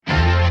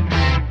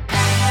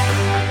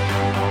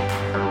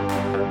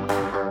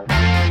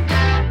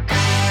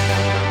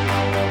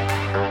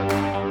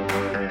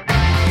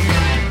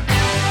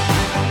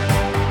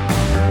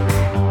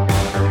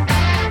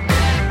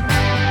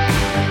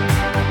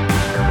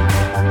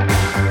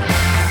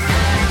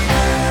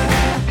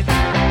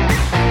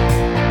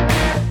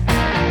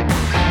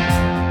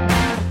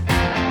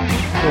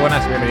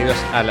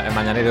bienvenidos al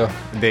mañanero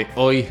de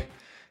hoy.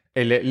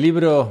 El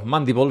libro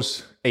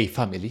Mandibles, A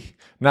Family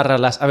narra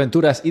las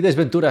aventuras y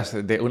desventuras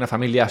de una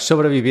familia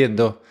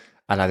sobreviviendo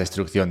a la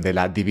destrucción de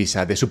la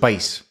divisa de su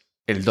país,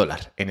 el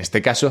dólar. En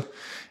este caso,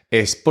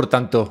 es por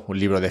tanto un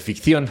libro de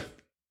ficción,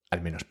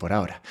 al menos por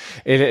ahora.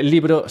 El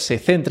libro se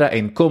centra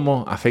en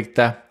cómo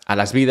afecta a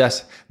las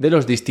vidas de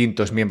los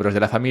distintos miembros de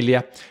la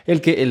familia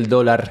el que el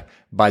dólar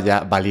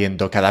vaya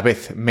valiendo cada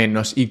vez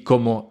menos y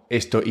cómo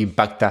esto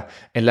impacta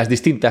en las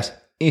distintas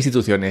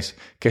instituciones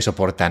que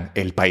soportan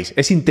el país.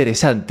 Es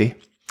interesante,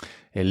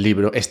 el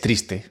libro es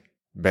triste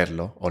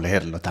verlo o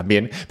leerlo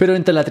también, pero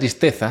entre la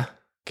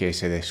tristeza que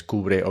se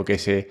descubre o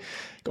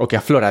que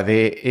aflora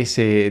de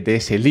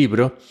ese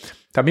libro,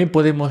 también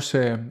podemos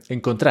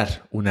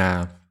encontrar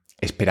una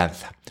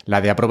esperanza, la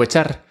de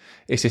aprovechar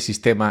ese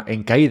sistema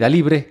en caída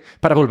libre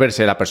para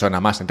volverse la persona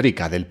más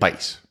rica del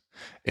país.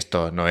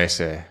 Esto no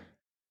es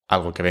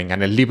algo que venga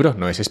en el libro,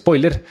 no es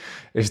spoiler,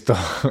 esto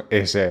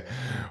es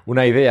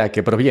una idea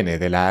que proviene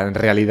de la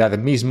realidad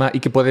misma y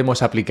que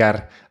podemos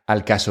aplicar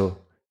al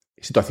caso,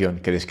 situación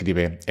que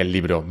describe el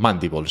libro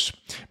Mandibles.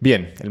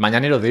 Bien, el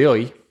mañanero de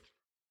hoy,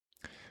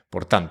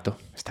 por tanto,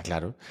 está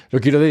claro, lo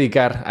quiero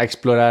dedicar a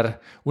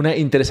explorar una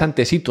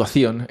interesante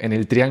situación en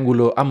el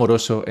triángulo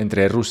amoroso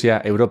entre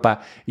Rusia, Europa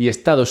y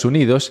Estados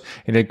Unidos,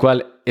 en el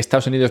cual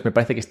Estados Unidos me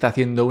parece que está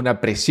haciendo una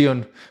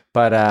presión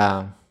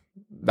para,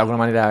 de alguna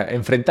manera,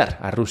 enfrentar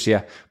a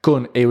Rusia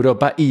con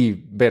Europa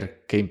y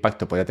ver qué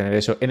impacto podría tener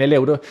eso en el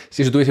euro.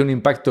 Si eso tuviese un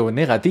impacto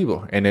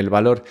negativo en el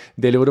valor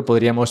del euro,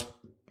 podríamos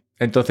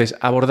entonces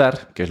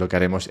abordar, que es lo que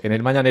haremos en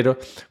el mañanero,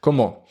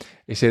 cómo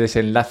ese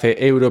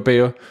desenlace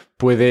europeo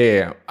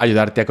puede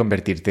ayudarte a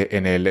convertirte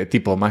en el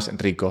tipo más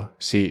rico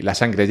si la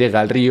sangre llega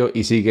al río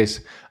y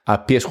sigues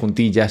a pies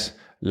juntillas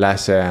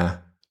las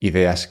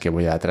ideas que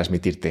voy a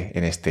transmitirte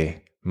en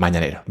este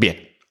mañanero.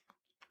 Bien.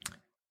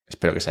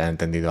 Espero que se haya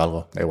entendido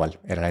algo, da igual,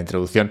 era la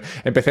introducción.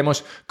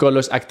 Empecemos con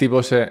los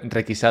activos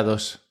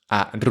requisados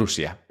a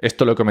Rusia.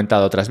 Esto lo he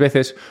comentado otras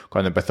veces.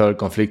 Cuando empezó el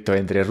conflicto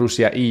entre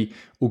Rusia y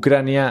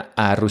Ucrania,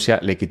 a Rusia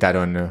le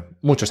quitaron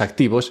muchos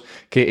activos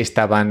que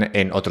estaban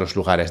en otros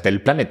lugares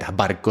del planeta.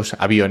 Barcos,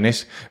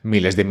 aviones,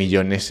 miles de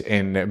millones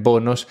en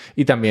bonos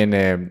y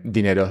también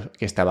dinero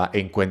que estaba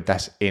en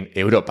cuentas en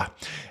Europa.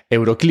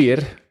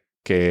 Euroclear,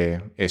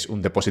 que es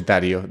un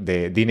depositario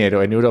de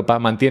dinero en Europa,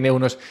 mantiene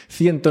unos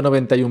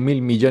 191.000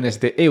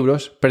 millones de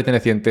euros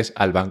pertenecientes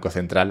al Banco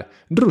Central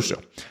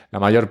ruso. La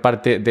mayor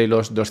parte de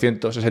los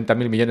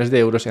 260.000 millones de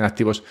euros en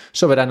activos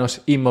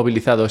soberanos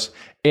inmovilizados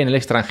en el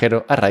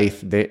extranjero a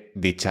raíz de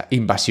dicha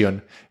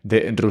invasión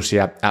de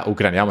Rusia a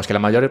Ucrania. Vamos, que la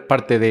mayor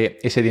parte de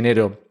ese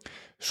dinero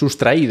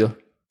sustraído,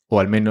 o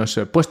al menos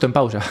puesto en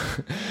pausa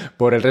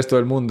por el resto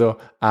del mundo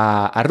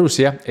a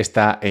Rusia,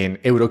 está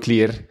en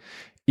Euroclear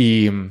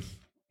y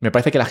me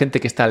parece que la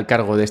gente que está al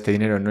cargo de este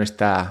dinero no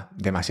está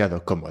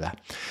demasiado cómoda.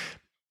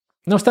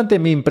 No obstante,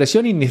 mi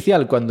impresión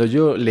inicial cuando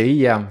yo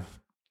leía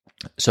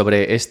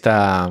sobre este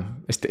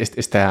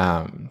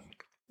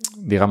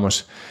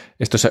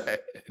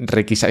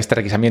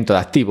requisamiento de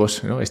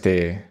activos, ¿no? Es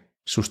que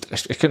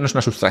no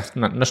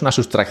es una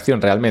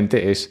sustracción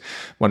realmente, es,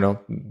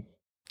 bueno,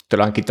 te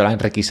lo han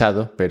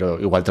requisado,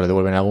 pero igual te lo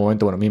devuelven en algún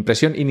momento. Bueno, mi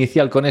impresión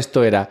inicial con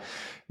esto era,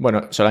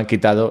 bueno, se lo han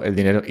quitado el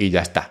dinero y ya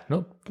está,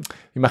 ¿no?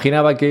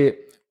 Imaginaba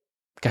que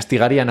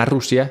castigarían a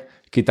Rusia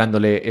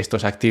quitándole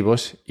estos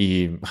activos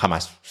y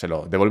jamás se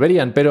lo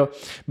devolverían. Pero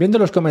viendo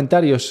los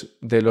comentarios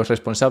de los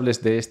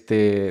responsables de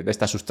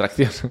esta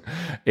sustracción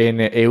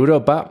en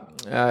Europa,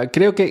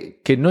 creo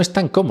que no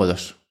están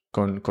cómodos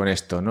con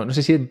esto, ¿no? No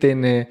se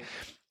sienten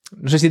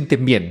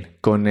bien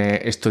con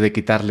esto de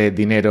quitarle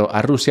dinero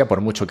a Rusia,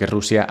 por mucho que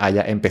Rusia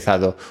haya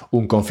empezado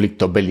un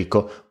conflicto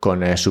bélico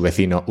con su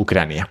vecino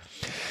Ucrania.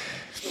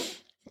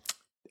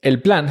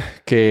 El plan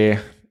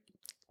que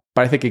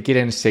parece que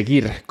quieren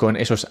seguir con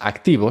esos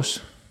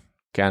activos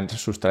que han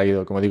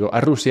sustraído, como digo, a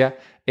Rusia,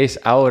 es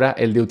ahora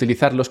el de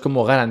utilizarlos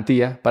como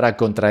garantía para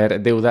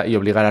contraer deuda y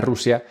obligar a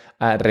Rusia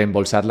a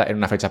reembolsarla en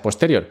una fecha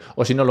posterior.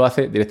 O si no lo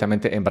hace,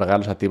 directamente embargar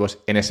los activos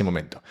en ese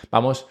momento.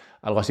 Vamos,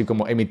 algo así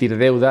como emitir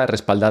deuda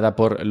respaldada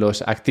por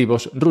los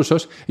activos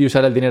rusos y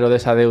usar el dinero de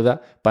esa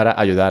deuda para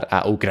ayudar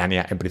a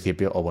Ucrania en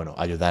principio, o bueno,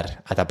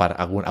 ayudar a tapar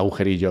algún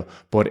agujerillo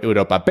por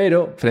Europa.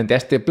 Pero frente a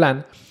este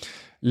plan,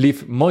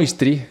 Liv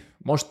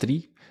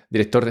Mostry,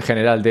 director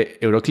general de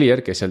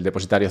Euroclear, que es el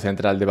depositario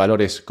central de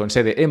valores con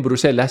sede en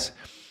Bruselas,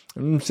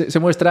 se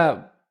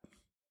muestra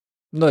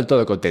no del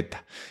todo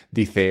contenta.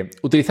 Dice,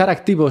 utilizar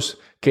activos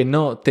que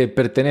no te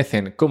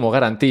pertenecen como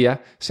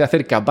garantía se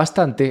acerca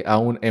bastante a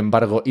un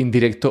embargo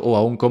indirecto o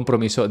a un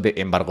compromiso de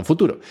embargo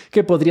futuro,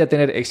 que podría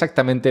tener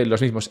exactamente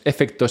los mismos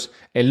efectos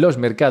en los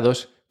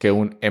mercados que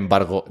un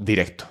embargo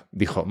directo,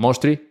 dijo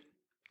Mostry,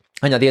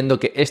 añadiendo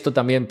que esto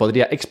también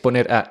podría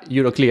exponer a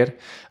Euroclear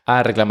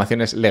a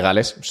reclamaciones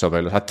legales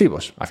sobre los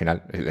activos. Al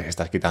final, le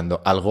estás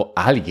quitando algo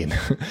a alguien.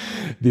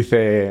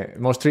 Dice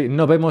Mostry,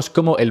 no vemos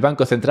cómo el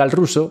Banco Central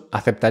ruso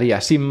aceptaría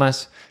sin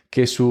más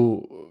que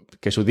su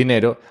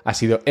dinero ha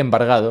sido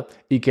embargado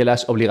y que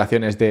las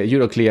obligaciones de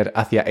Euroclear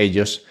hacia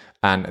ellos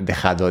han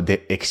dejado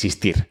de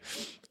existir.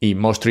 Y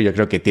Mostri yo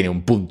creo que tiene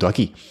un punto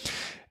aquí.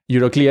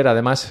 Euroclear,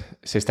 además,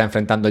 se está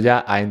enfrentando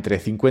ya a entre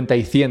 50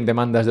 y 100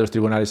 demandas de los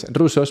tribunales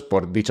rusos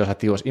por dichos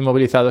activos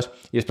inmovilizados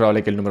y es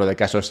probable que el número de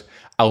casos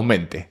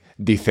aumente,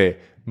 dice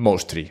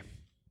Mostri.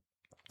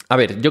 A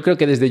ver, yo creo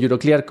que desde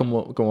Euroclear,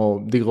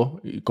 como digo,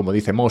 y como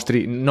dice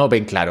Mostri, no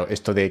ven claro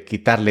esto de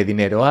quitarle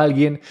dinero a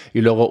alguien y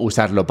luego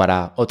usarlo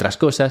para otras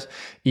cosas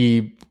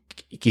y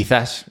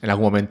quizás en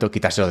algún momento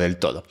quitárselo del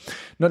todo.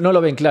 No lo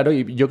ven claro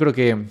y yo creo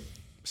que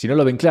si no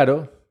lo ven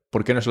claro,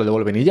 ¿por qué no se lo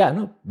devuelven y ya,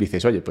 no?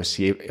 Dices, oye, pues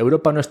si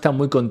Europa no está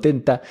muy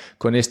contenta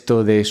con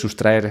esto de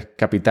sustraer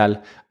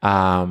capital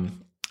a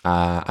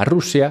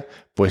Rusia,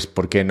 pues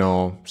 ¿por qué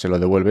no se lo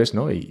devuelves,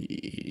 no?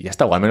 Y ya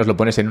está, o al menos lo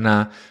pones en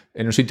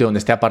un sitio donde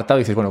esté apartado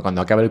y dices, bueno,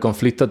 cuando acabe el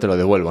conflicto te lo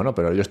devuelvo, ¿no?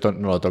 Pero yo esto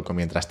no lo toco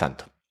mientras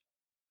tanto.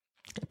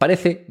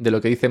 Parece, de lo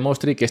que dice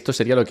Mostri, que esto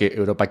sería lo que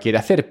Europa quiere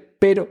hacer,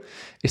 pero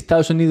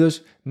Estados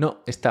Unidos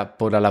no está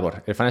por la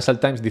labor. El Financial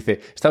Times dice,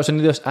 Estados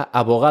Unidos ha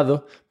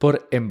abogado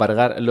por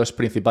embargar los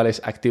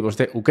principales activos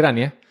de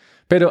Ucrania,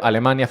 pero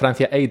Alemania,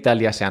 Francia e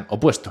Italia se han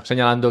opuesto,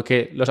 señalando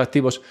que los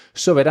activos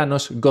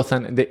soberanos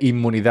gozan de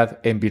inmunidad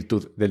en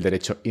virtud del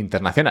derecho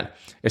internacional.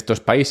 Estos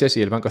países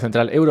y el Banco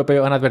Central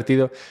Europeo han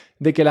advertido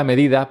de que la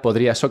medida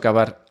podría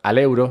socavar al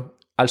euro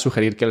al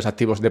sugerir que los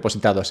activos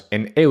depositados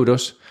en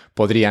euros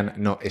podrían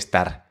no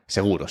estar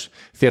seguros.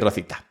 Cierro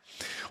cita.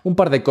 Un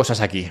par de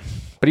cosas aquí.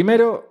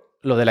 Primero,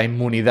 lo de la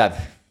inmunidad.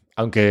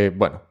 Aunque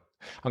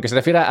se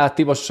refiera a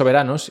activos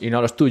soberanos y no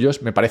a los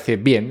tuyos, me parece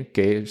bien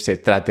que se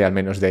trate al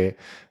menos de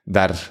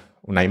dar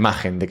una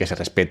imagen de que se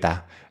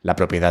respeta la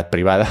propiedad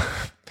privada.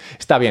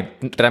 Está bien,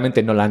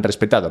 realmente no la han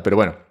respetado, pero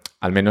bueno,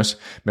 al menos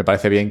me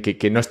parece bien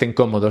que no estén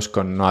cómodos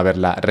con no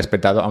haberla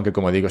respetado, aunque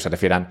como digo se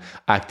refieran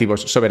a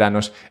activos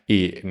soberanos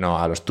y no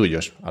a los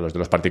tuyos, a los de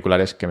los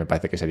particulares, que me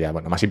parece que sería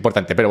más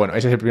importante. Pero bueno,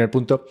 ese es el primer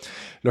punto.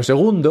 Lo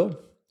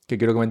segundo que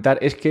quiero comentar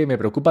es que me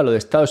preocupa lo de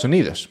Estados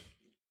Unidos.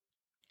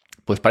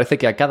 Pues parece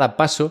que a cada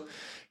paso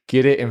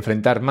quiere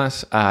enfrentar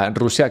más a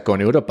Rusia con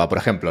Europa. Por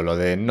ejemplo, lo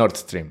de Nord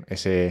Stream,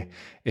 ese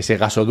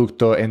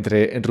gasoducto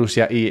entre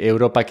Rusia y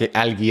Europa que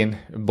alguien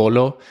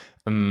voló.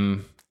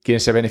 ¿Quién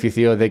se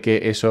benefició de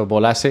que eso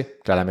volase?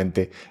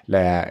 Claramente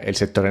el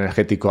sector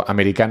energético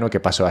americano, que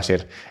pasó a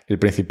ser el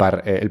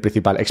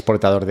principal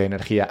exportador de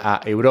energía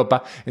a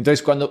Europa.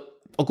 Entonces,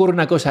 cuando ocurre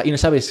una cosa y no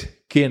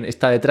sabes quién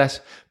está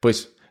detrás,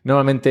 pues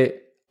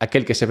normalmente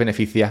aquel que se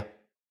beneficia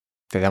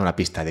te da una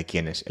pista de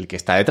quién es el que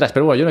está detrás.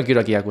 Pero bueno, yo no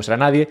quiero aquí acusar a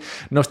nadie.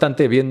 No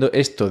obstante, viendo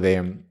esto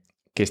de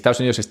que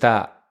Estados Unidos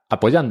está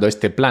apoyando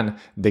este plan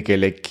de que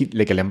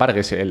le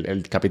embargues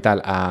el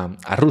capital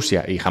a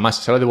Rusia y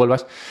jamás se lo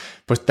devuelvas,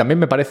 pues también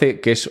me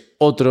parece que es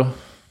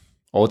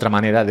otra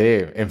manera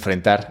de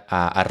enfrentar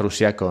a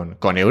Rusia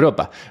con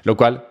Europa, lo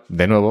cual,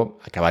 de nuevo,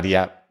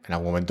 acabaría en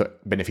algún momento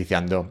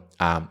beneficiando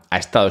a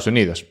Estados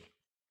Unidos.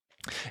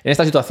 En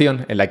esta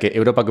situación en la que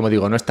Europa, como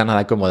digo, no está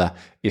nada cómoda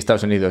y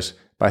Estados Unidos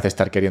parece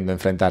estar queriendo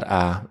enfrentar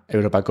a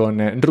Europa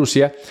con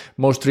Rusia,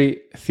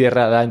 Mostri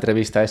cierra la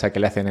entrevista esa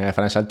que le hacen en el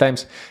Financial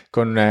Times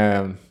con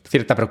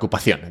cierta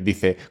preocupación.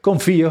 Dice,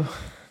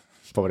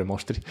 pobre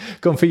Mostri,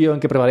 confío en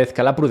que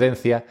prevalezca la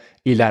prudencia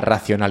y la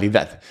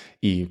racionalidad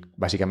y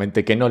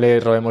básicamente que no le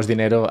robemos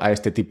dinero a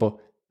este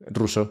tipo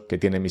ruso que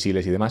tiene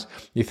misiles y demás.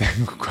 Dice,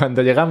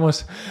 cuando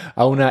llegamos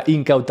a una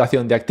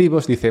incautación de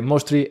activos, dice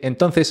Mostri,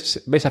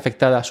 entonces ves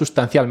afectada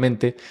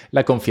sustancialmente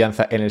la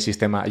confianza en el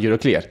sistema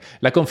Euroclear,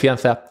 la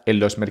confianza en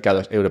los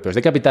mercados europeos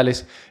de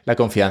capitales, la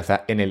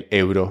confianza en el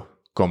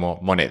euro como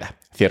moneda.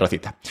 Cierro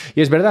cita.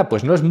 Y es verdad,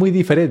 pues no es muy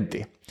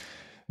diferente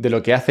de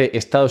lo que hace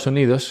Estados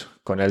Unidos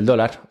con el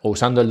dólar o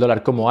usando el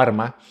dólar como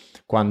arma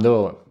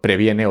cuando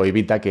previene o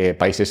evita que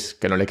países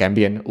que no le caen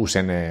bien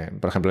usen,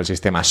 por ejemplo, el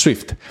sistema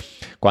SWIFT.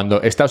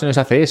 Cuando Estados Unidos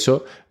hace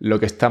eso, lo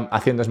que está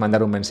haciendo es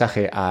mandar un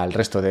mensaje al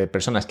resto de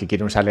personas que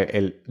quieren usar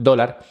el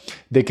dólar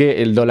de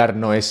que el dólar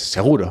no es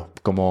seguro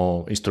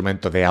como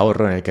instrumento de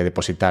ahorro en el que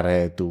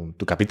depositar tu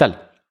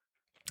capital.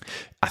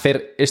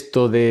 Hacer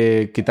esto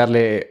de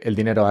quitarle el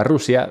dinero a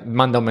Rusia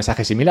manda un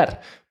mensaje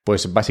similar.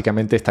 Pues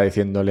básicamente está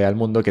diciéndole al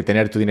mundo que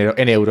tener tu dinero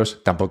en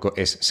euros tampoco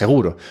es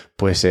seguro.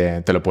 Pues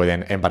te lo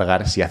pueden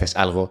embargar si haces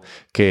algo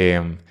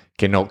que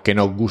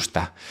no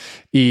gusta.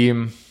 Y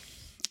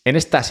en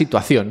esta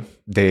situación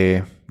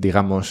de,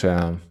 digamos,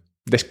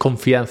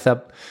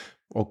 desconfianza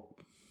o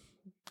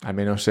al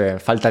menos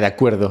falta de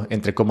acuerdo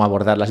entre cómo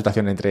abordar la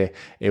situación entre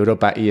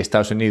Europa y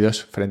Estados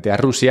Unidos frente a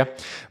Rusia,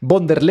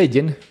 von der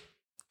Leyen,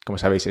 como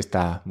sabéis,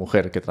 esta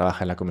mujer que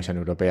trabaja en la Comisión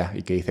Europea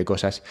y que dice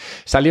cosas,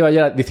 salió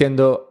ayer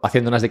haciendo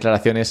unas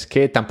declaraciones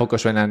que tampoco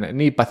suenan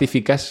ni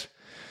pacíficas,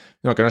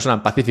 que no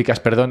suenan pacíficas,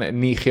 perdón,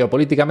 ni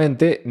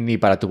geopolíticamente ni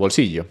para tu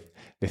bolsillo.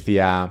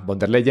 Decía von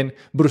der Leyen,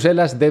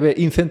 Bruselas debe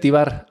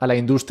incentivar a la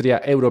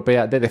industria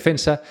europea de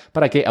defensa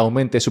para que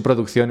aumente su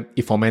producción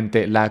y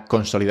fomente la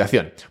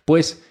consolidación.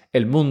 Pues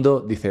el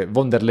mundo, dice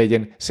von der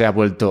Leyen, se ha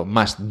vuelto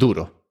más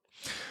duro.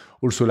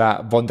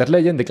 Ursula von der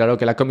Leyen declaró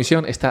que la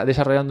Comisión está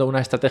desarrollando una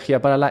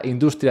estrategia para la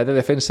industria de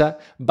defensa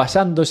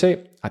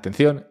basándose,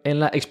 atención, en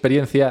la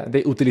experiencia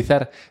de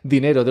utilizar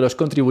dinero de los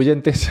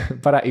contribuyentes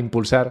para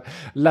impulsar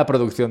la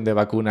producción de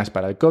vacunas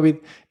para el COVID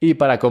y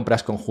para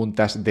compras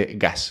conjuntas de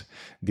gas.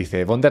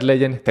 Dice von der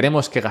Leyen,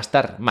 tenemos que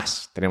gastar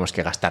más, tenemos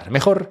que gastar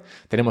mejor,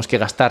 tenemos que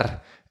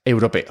gastar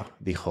europeo,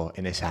 dijo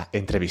en esa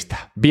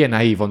entrevista. Bien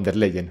ahí, von der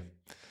Leyen,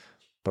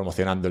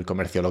 promocionando el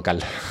comercio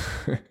local.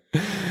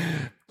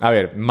 A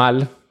ver,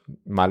 mal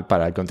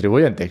para el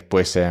contribuyente.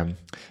 Pues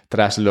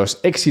tras los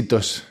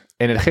éxitos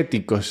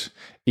energéticos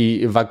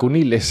y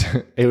vacuniles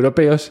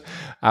europeos,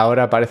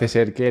 ahora parece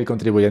ser que el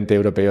contribuyente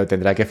europeo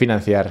tendrá que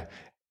financiar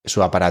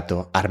su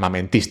aparato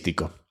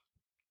armamentístico.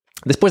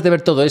 Después de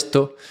ver todo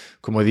esto,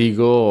 como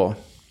digo,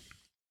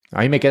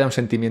 a mí me queda un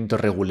sentimiento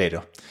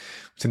regulero.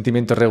 Un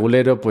sentimiento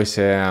regulero, pues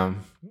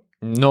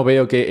no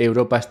veo que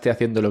Europa esté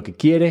haciendo lo que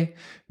quiere,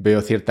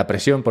 veo cierta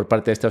presión por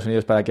parte de Estados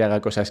Unidos para que haga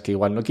cosas que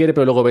igual no quiere,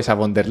 pero luego ves a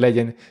von der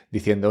Leyen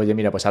diciendo, oye,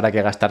 mira, pues habrá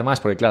que gastar más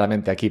porque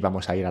claramente aquí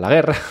vamos a ir a la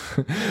guerra,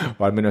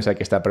 o al menos hay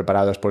que estar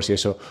preparados por si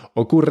eso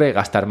ocurre,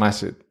 gastar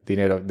más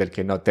dinero del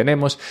que no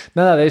tenemos.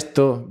 Nada de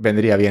esto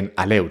vendría bien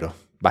al euro,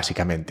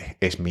 básicamente,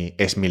 es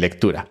mi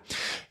lectura.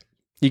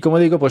 Y como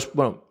digo, pues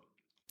bueno,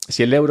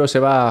 si el euro se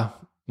va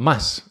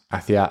más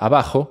hacia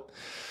abajo,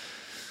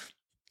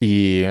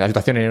 y la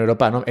situación en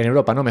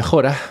Europa no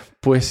mejora,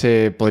 pues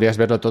podrías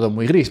verlo todo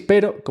muy gris.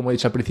 Pero, como he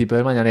dicho al principio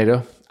del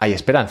mañanero, hay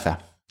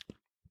esperanza.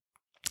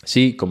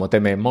 Sí, como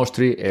teme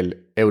Mostri,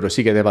 el euro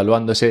sigue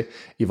devaluándose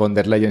y von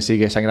der Leyen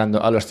sigue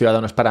sangrando a los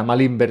ciudadanos para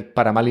mal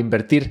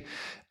invertir,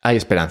 hay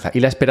esperanza.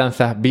 Y la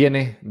esperanza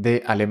viene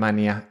de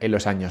Alemania en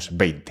los años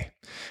 20.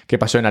 ¿Qué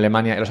pasó en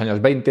Alemania en los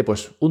años 20?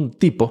 Pues un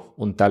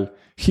tal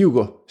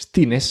Hugo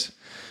Stinnes,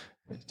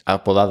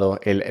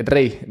 apodado el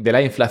rey de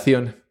la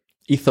inflación,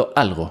 hizo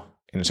algo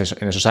en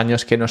esos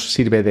años que nos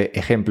sirve de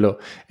ejemplo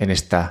en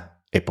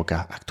esta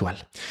época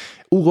actual.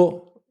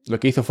 Hugo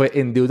lo que hizo fue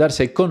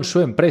endeudarse con su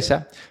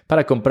empresa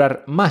para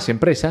comprar más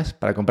empresas,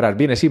 para comprar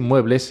bienes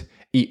inmuebles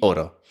y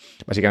oro.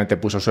 Básicamente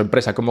puso su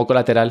empresa como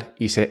colateral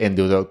y se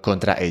endeudó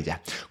contra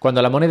ella.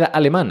 Cuando la moneda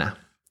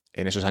alemana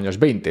en esos años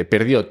 20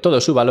 perdió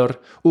todo su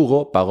valor,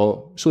 Hugo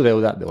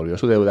devolvió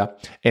su deuda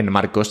en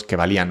marcos que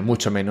valían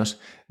mucho menos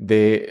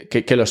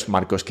que los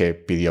marcos que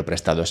pidió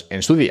prestados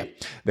en su día.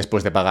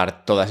 Después de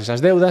pagar todas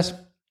esas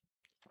deudas,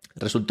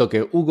 resultó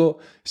que Hugo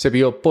se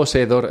vio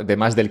poseedor de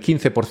más del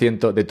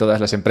 15% de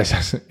todas las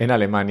empresas en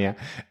Alemania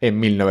en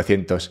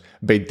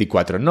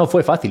 1924. No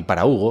fue fácil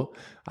para Hugo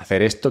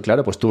hacer esto,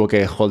 claro, pues tuvo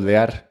que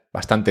holdear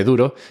bastante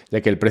duro,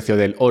 ya que el precio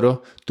del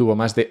oro tuvo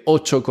más de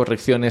 8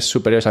 correcciones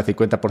superiores al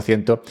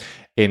 50%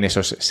 en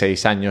esos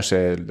 6 años,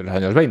 de los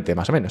años 20,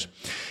 más o menos.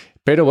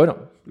 Pero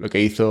bueno, lo que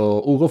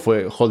hizo Hugo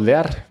fue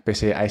holdear,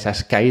 pese a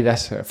esas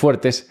caídas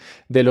fuertes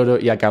del oro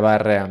y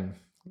acabar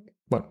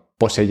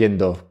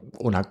poseyendo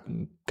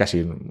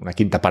casi una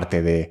quinta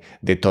parte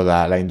de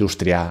toda la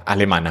industria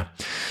alemana.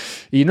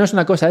 Y no es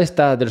una cosa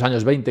esta de los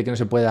años 20 que no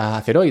se pueda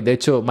hacer hoy. De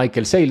hecho,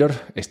 Michael Saylor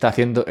está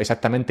haciendo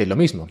exactamente lo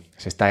mismo.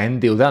 Se está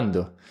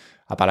endeudando,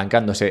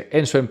 apalancándose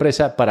en su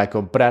empresa para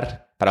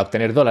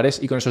obtener dólares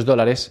y con esos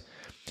dólares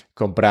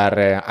comprar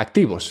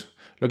activos.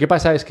 Lo que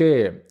pasa es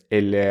que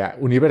el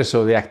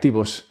universo de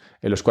activos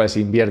en los cuales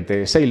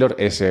invierte Saylor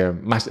es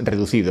más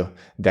reducido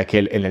de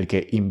aquel en el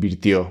que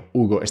invirtió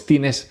Hugo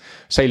Stinnes.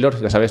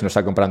 Saylor, ya sabes, no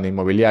está comprando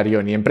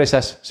inmobiliario ni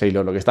empresas.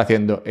 Saylor lo que está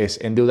haciendo es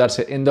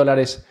endeudarse en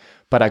dólares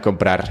para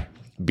comprar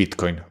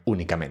Bitcoin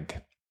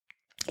únicamente.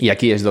 Y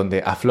aquí es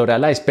donde aflora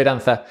la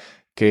esperanza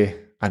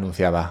que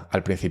anunciaba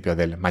al principio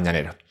del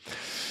mañanero.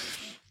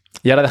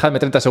 Y ahora dejadme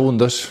 30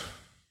 segundos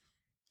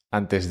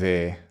antes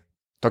de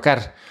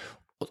tocar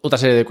otra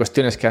serie de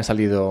cuestiones que han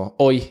salido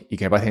hoy y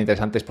que me parecen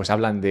interesantes, pues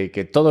hablan de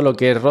que todo lo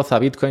que roza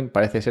Bitcoin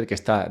parece ser que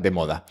está de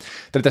moda.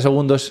 30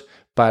 segundos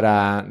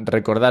para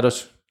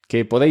recordaros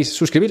que podéis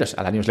suscribiros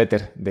a la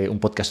newsletter de Un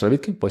Podcast sobre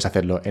Bitcoin. Podéis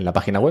hacerlo en la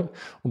página web,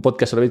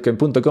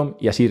 unpodcastsobrebitcoin.com,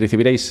 y así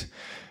recibiréis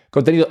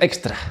contenido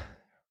extra,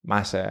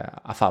 más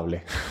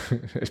afable,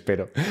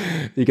 espero,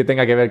 y que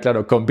tenga que ver,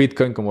 claro, con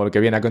Bitcoin, como lo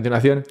que viene a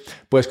continuación.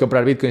 Puedes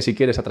comprar Bitcoin si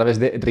quieres a través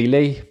de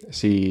Relay.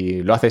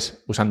 Si lo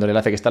haces usando el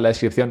enlace que está en la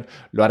descripción,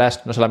 lo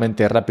harás no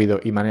solamente rápido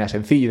y de manera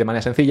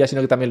sencilla,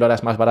 sino que también lo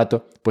harás más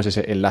barato, pues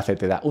ese enlace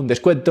te da un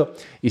descuento.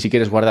 Y si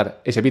quieres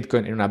guardar ese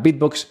Bitcoin en una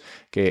Bitbox,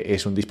 que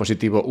es un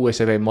dispositivo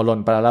USB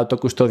molón para la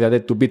autocustodia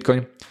de tu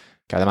Bitcoin,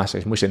 que además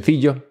es muy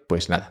sencillo,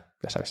 pues nada,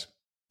 ya sabes.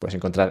 Puedes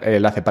encontrar el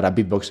enlace para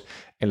Bitbox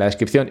en la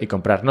descripción y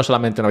comprar no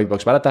solamente una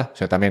Bitbox barata,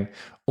 sino también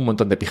un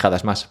montón de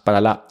pijadas más para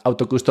la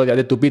autocustodia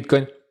de tu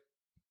Bitcoin.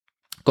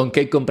 ¿Con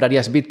qué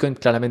comprarías Bitcoin?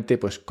 Claramente,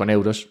 pues con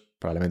euros,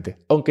 probablemente.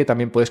 Aunque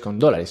también puedes con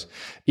dólares.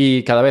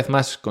 Y cada vez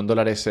más con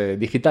dólares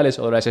digitales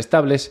o dólares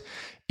estables.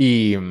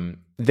 Y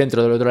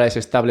dentro de los dólares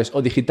estables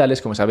o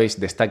digitales, como sabéis,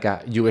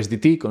 destaca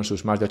USDT con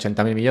sus más de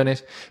 80.000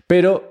 millones.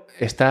 Pero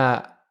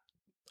está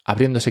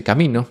abriéndose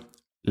camino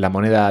la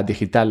moneda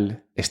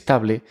digital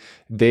estable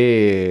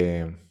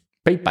de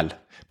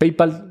PayPal.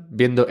 PayPal,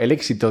 viendo el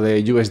éxito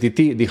de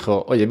USDT,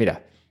 dijo, oye,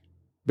 mira,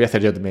 voy a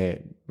hacer yo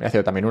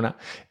también una,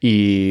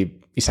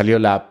 y salió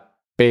la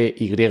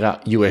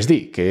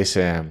PYUSD, que es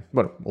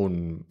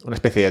una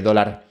especie de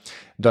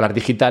dólar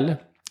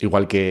digital,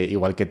 igual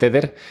que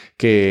Tether,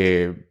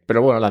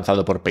 pero bueno,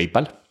 lanzado por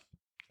PayPal.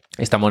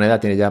 Esta moneda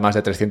tiene ya más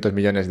de 300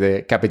 millones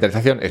de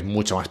capitalización, es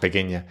mucho más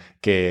pequeña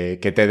que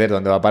Tether,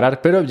 donde va a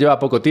parar, pero lleva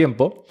poco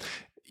tiempo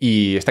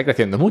y está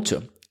creciendo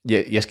mucho.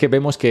 Y es que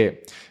vemos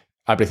que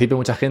al principio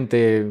mucha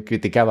gente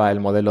criticaba el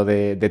modelo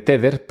de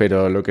Tether,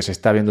 pero lo que se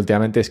está viendo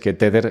últimamente es que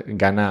Tether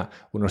gana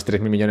unos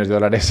 3.000 millones de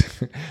dólares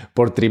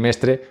por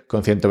trimestre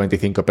con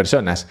 125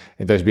 personas.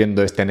 Entonces,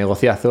 viendo este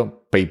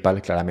negociazo,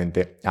 PayPal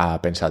claramente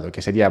ha pensado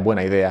que sería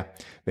buena idea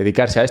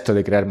dedicarse a esto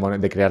de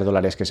crear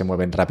dólares que se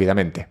mueven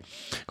rápidamente.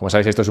 Como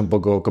sabéis, esto es un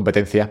poco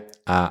competencia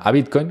a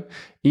Bitcoin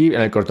y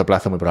en el corto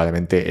plazo muy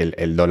probablemente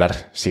el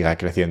dólar siga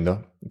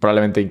creciendo,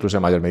 probablemente incluso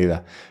en mayor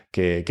medida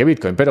que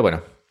Bitcoin. Pero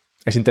bueno,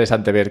 es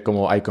interesante ver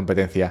cómo hay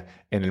competencia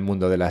en el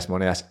mundo de las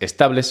monedas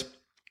estables.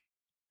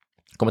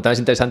 Como también es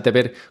interesante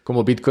ver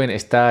cómo Bitcoin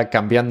está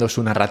cambiando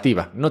su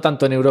narrativa. No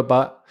tanto en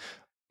Europa,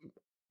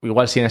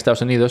 igual sí en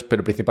Estados Unidos,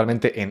 pero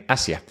principalmente en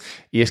Asia.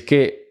 Y es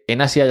que en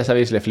Asia, ya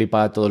sabéis, le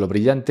flipa todo lo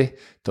brillante,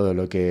 todo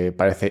lo que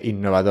parece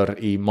innovador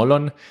y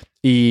molón.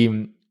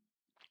 Y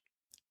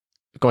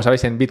como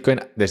sabéis, en Bitcoin,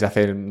 desde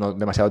hace no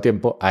demasiado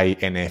tiempo, hay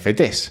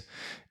NFTs.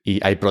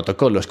 Y hay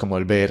protocolos como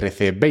el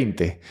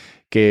BRC20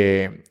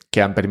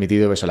 que han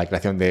permitido eso, la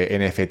creación de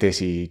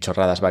NFTs y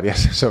chorradas varias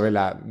sobre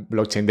la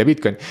blockchain de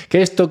Bitcoin.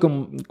 Que esto,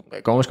 como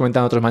hemos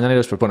comentado en otros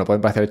mañaneros, pues bueno,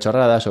 pueden parecer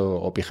chorradas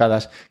o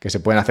pijadas que se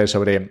pueden hacer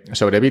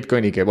sobre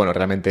Bitcoin y que, bueno,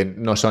 realmente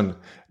no son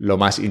lo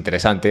más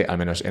interesante, al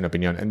menos en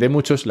opinión de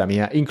muchos, la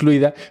mía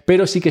incluida,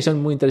 pero sí que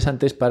son muy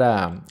interesantes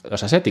para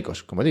los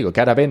asiáticos, como digo, que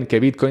ahora ven que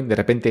Bitcoin de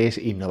repente es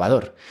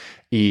innovador.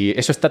 Y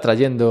eso está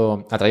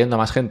atrayendo a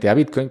más gente a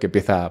Bitcoin, que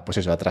empieza, pues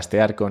eso, a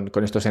trastear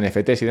con estos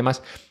NFTs y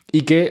demás,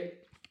 y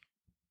que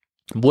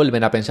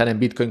vuelven a pensar en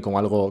Bitcoin como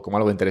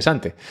algo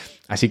interesante.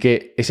 Así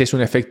que ese es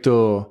un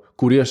efecto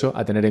curioso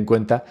a tener en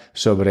cuenta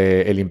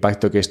sobre el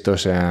impacto que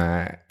estos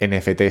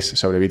NFTs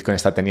sobre Bitcoin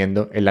está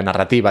teniendo en la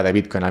narrativa de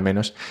Bitcoin, al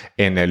menos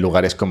en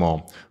lugares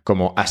como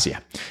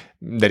Asia.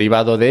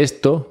 Derivado de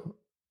esto,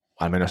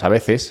 al menos a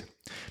veces,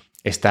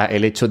 está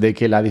el hecho de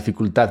que la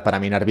dificultad para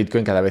minar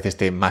Bitcoin cada vez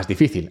esté más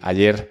difícil.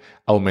 Ayer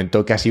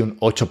aumentó casi un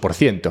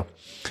 8%.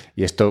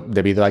 Y esto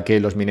debido a que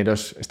los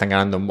mineros están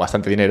ganando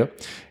bastante dinero,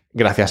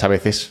 gracias a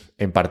veces,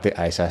 en parte,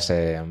 a esas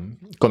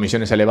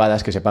comisiones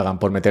elevadas que se pagan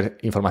por meter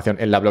información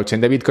en la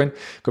blockchain de Bitcoin,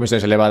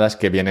 comisiones elevadas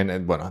que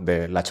vienen, bueno,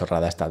 de la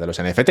chorrada esta de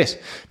los NFTs.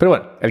 Pero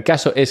bueno, el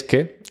caso es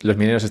que los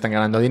mineros están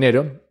ganando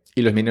dinero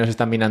y los mineros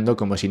están minando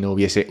como si no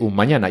hubiese un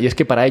mañana. Y es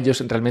que para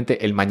ellos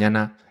realmente el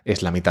mañana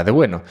es la mitad de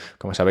bueno.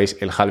 Como sabéis,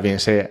 el halving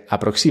se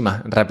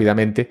aproxima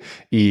rápidamente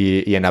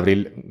y en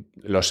abril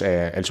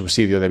el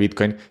subsidio de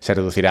Bitcoin se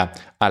reducirá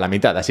a la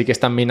mitad. Así que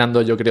están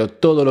minando, yo creo,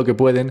 todo lo que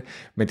pueden,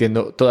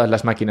 metiendo todas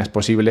las máquinas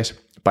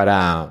posibles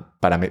para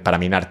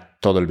minar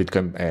todo el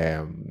Bitcoin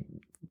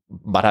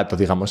barato,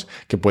 digamos,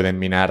 que pueden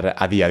minar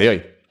a día de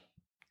hoy.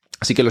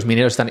 Así que los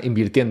mineros están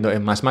invirtiendo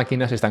en más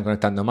máquinas, están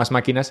conectando más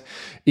máquinas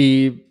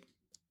y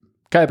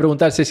cabe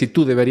preguntarse si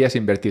tú deberías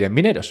invertir en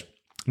mineros.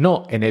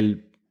 No en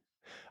el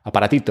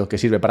aparatito que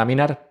sirve para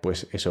minar,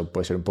 pues eso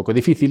puede ser un poco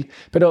difícil,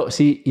 pero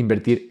sí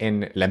invertir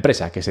en la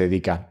empresa que se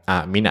dedica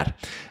a minar.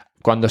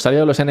 Cuando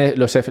salieron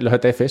los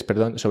ETFs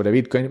sobre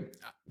Bitcoin,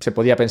 se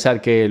podía pensar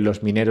que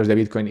los mineros de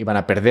Bitcoin iban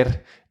a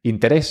perder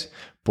interés,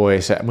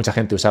 pues mucha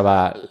gente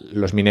usaba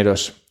los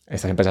mineros,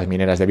 estas empresas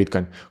mineras de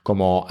Bitcoin,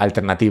 como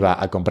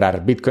alternativa a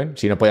comprar Bitcoin.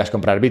 Si no podías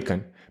comprar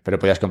Bitcoin, pero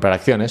podías comprar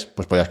acciones,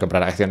 pues podías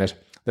comprar acciones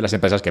de las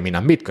empresas que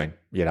minan Bitcoin.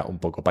 Y era un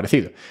poco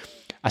parecido.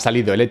 Ha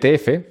salido el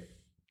ETF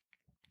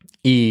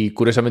y,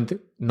 curiosamente,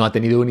 no ha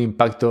tenido un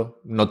impacto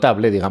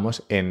notable,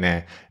 digamos,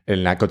 en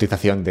la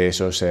cotización de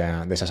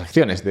esas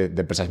acciones de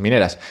empresas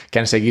mineras, que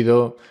han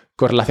seguido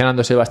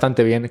correlacionándose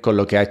bastante bien con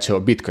lo que ha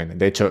hecho Bitcoin.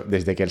 De hecho,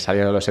 desde que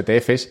salieron los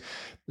ETFs,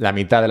 la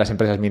mitad de las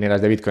empresas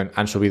mineras de Bitcoin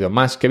han subido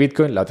más que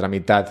Bitcoin, la otra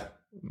mitad,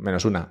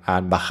 menos una,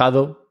 han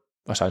bajado,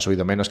 o sea, han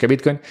subido menos que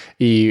Bitcoin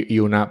y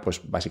una,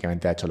 pues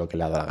básicamente ha hecho lo que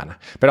le ha dado la gana.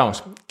 Pero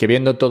vamos, que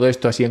viendo todo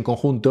esto así en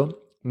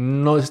conjunto,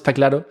 no está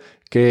claro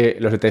que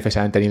los ETFs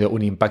hayan tenido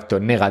un impacto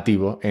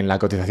negativo en la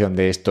cotización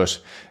de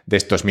estos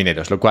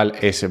mineros, lo cual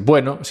es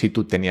bueno si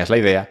tú tenías la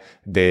idea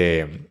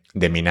de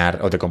minar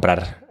o de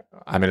comprar,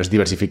 al menos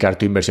diversificar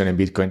tu inversión en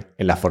Bitcoin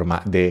en la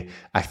forma de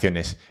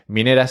acciones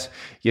mineras.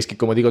 Y es que,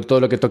 como digo, todo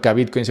lo que toca a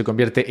Bitcoin se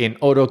convierte en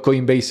oro.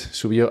 Coinbase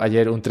subió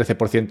ayer un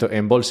 13%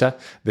 en bolsa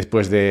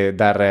después de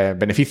dar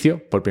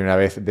beneficio por primera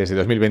vez desde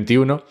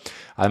 2021.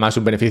 Además,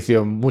 un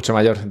beneficio mucho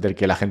mayor del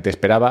que la gente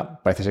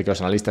esperaba. Parece ser que los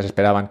analistas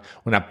esperaban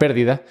una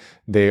pérdida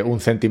de 1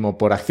 céntimo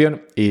por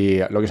acción y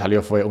lo que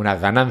salió fue una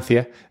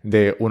ganancia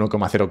de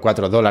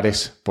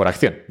 $1,04 por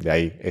acción. De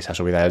ahí esa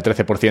subida del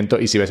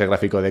 13% y si ves el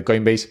gráfico de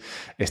Coinbase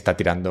está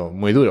tirando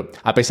muy duro.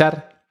 A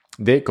pesar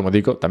de, como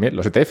digo, también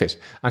los ETFs.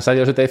 Han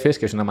salido los ETFs,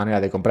 que es una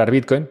manera de comprar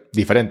Bitcoin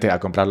diferente a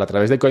comprarlo a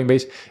través de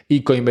Coinbase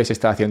y Coinbase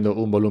está haciendo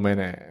un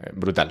volumen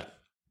brutal.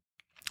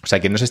 O sea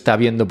que no se está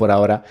viendo por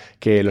ahora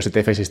que los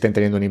ETFs estén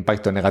teniendo un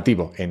impacto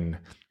negativo en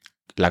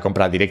la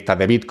compra directa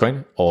de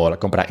Bitcoin o la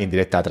compra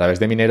indirecta a través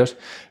de mineros.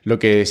 Lo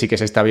que sí que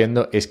se está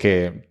viendo es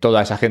que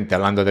toda esa gente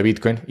hablando de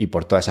Bitcoin, y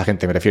por toda esa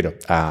gente me refiero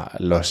a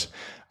los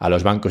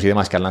bancos y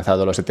demás que han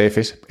lanzado los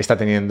ETFs, está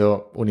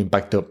teniendo un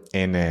impacto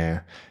en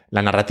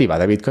la narrativa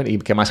de Bitcoin y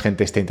que más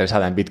gente esté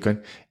interesada en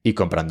Bitcoin y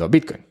comprando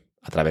Bitcoin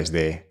a través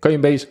de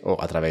Coinbase o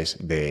a través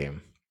de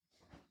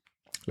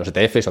los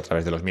ETFs o a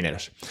través de los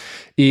mineros.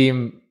 Y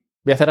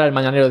voy a cerrar el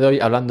mañanero de hoy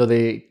hablando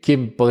de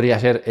quién podría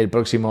ser el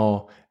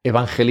próximo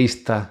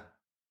evangelista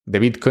de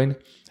Bitcoin.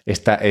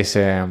 Esta es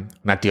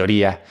una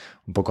teoría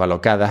un poco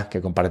alocada que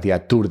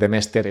compartía Tour de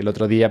Mester el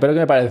otro día, pero que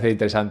me parece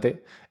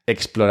interesante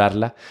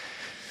explorarla.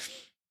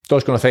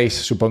 Todos conocéis,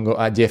 supongo,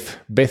 a Jeff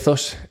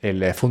Bezos,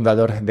 el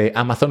fundador de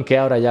Amazon, que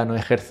ahora ya no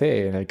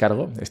ejerce en el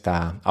cargo,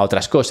 está a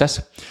otras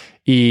cosas.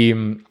 Y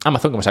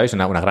Amazon, como sabéis, es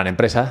una gran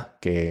empresa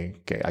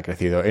que ha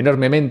crecido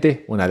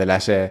enormemente, una de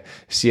las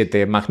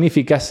 7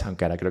 magníficas,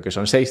 aunque ahora creo que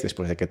son 6,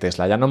 después de que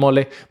Tesla ya no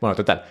mole. Bueno,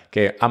 total,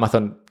 que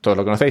Amazon, todos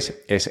lo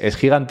conocéis, es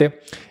gigante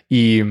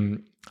y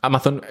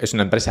Amazon es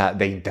una empresa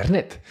de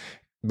Internet.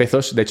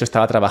 Bezos, de hecho,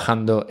 estaba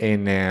trabajando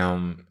en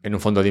un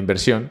fondo de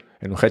inversión,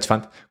 en un hedge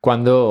fund,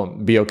 cuando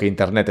vio que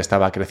Internet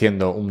estaba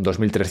creciendo un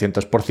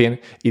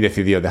 2.300% y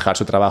decidió dejar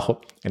su trabajo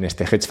en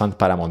este hedge fund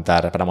para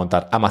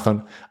montar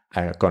Amazon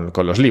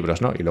con los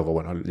libros, ¿no? Y luego,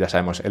 bueno, ya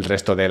sabemos el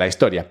resto de la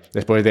historia.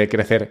 Después de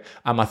crecer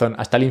Amazon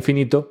hasta el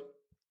infinito,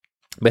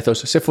 Bezos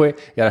se fue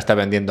y ahora está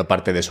vendiendo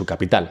parte de su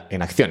capital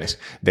en acciones.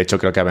 De hecho,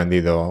 creo que ha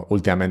vendido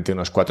últimamente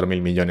unos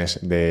 4.000 millones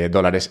de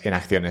dólares en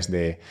acciones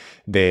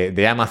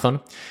de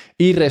Amazon.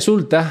 Y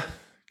resulta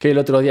que el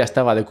otro día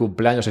estaba de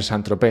cumpleaños en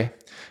Saint-Tropez,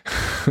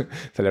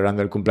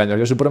 celebrando el cumpleaños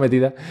de su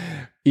prometida,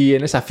 y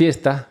en esa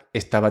fiesta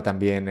estaba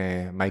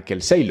también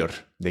Michael Saylor,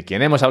 de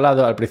quien hemos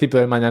hablado al principio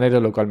del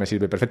mañanero, lo cual me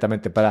sirve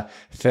perfectamente para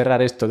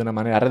cerrar esto de una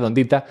manera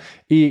redondita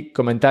y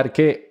comentar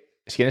que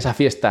si en esa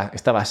fiesta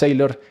estaba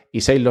Saylor,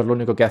 y Saylor lo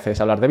único que hace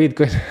es hablar de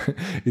Bitcoin,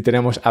 y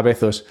tenemos a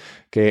Bezos,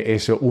 que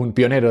es un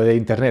pionero de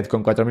Internet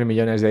con 4.000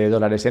 millones de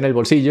dólares en el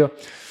bolsillo,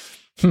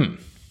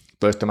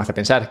 todo esto me hace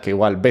pensar que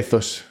igual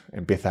Bezos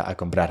empieza a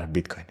comprar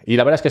Bitcoin. Y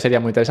la verdad es que sería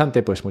muy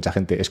interesante, pues mucha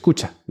gente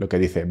escucha lo que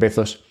dice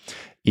Bezos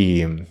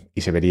y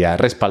se vería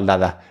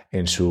respaldada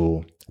en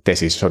su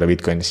tesis sobre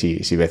Bitcoin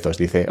si Bezos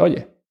dice,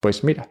 oye,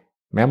 pues mira,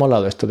 me ha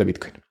molado esto de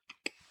Bitcoin.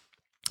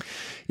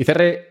 Y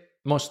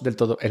cerremos del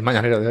todo el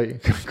mañanero de hoy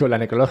con la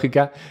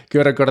necrológica.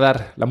 Quiero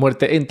recordar la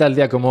muerte en tal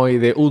día como hoy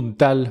de un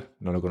tal,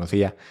 no lo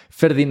conocía,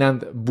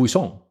 Ferdinand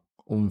Buisson,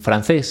 un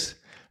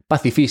francés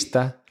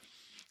pacifista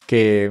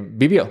que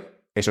vivió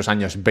esos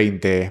años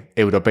 20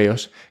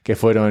 europeos, que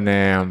fueron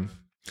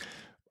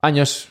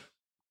años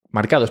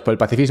marcados por el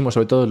pacifismo,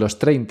 sobre todo los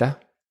 30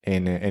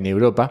 en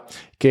Europa,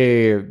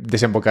 que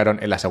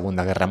desembocaron en la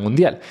Segunda Guerra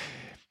Mundial.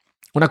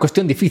 Una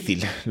cuestión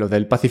difícil, lo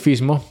del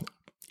pacifismo,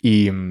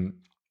 y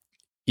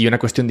una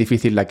cuestión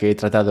difícil la que he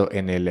tratado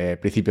en el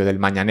principio del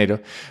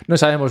mañanero. No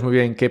sabemos muy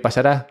bien qué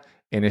pasará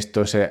en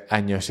estos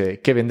años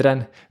que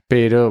vendrán,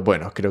 pero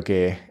bueno, creo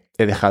que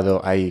he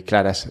dejado ahí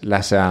claras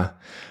las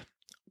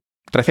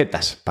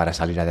recetas para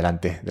salir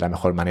adelante de la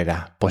mejor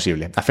manera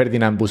posible. A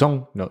Ferdinand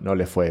Buisson no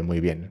le fue muy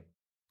bien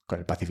con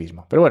el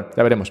pacifismo, pero bueno,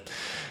 ya veremos.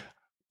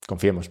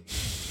 Confiemos.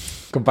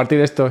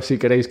 Compartid esto si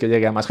queréis que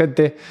llegue a más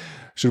gente.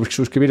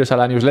 Suscribiros a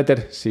la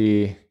newsletter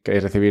si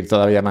queréis recibir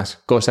todavía más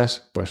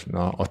cosas, pues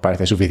no os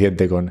parece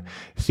suficiente con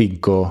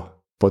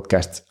 5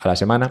 podcasts a la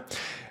semana.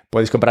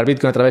 Podéis comprar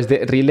Bitcoin a través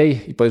de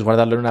Relay y podéis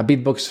guardarlo en una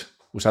Bitbox,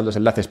 usad los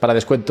enlaces para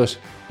descuentos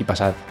y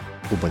pasad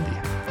un buen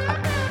día.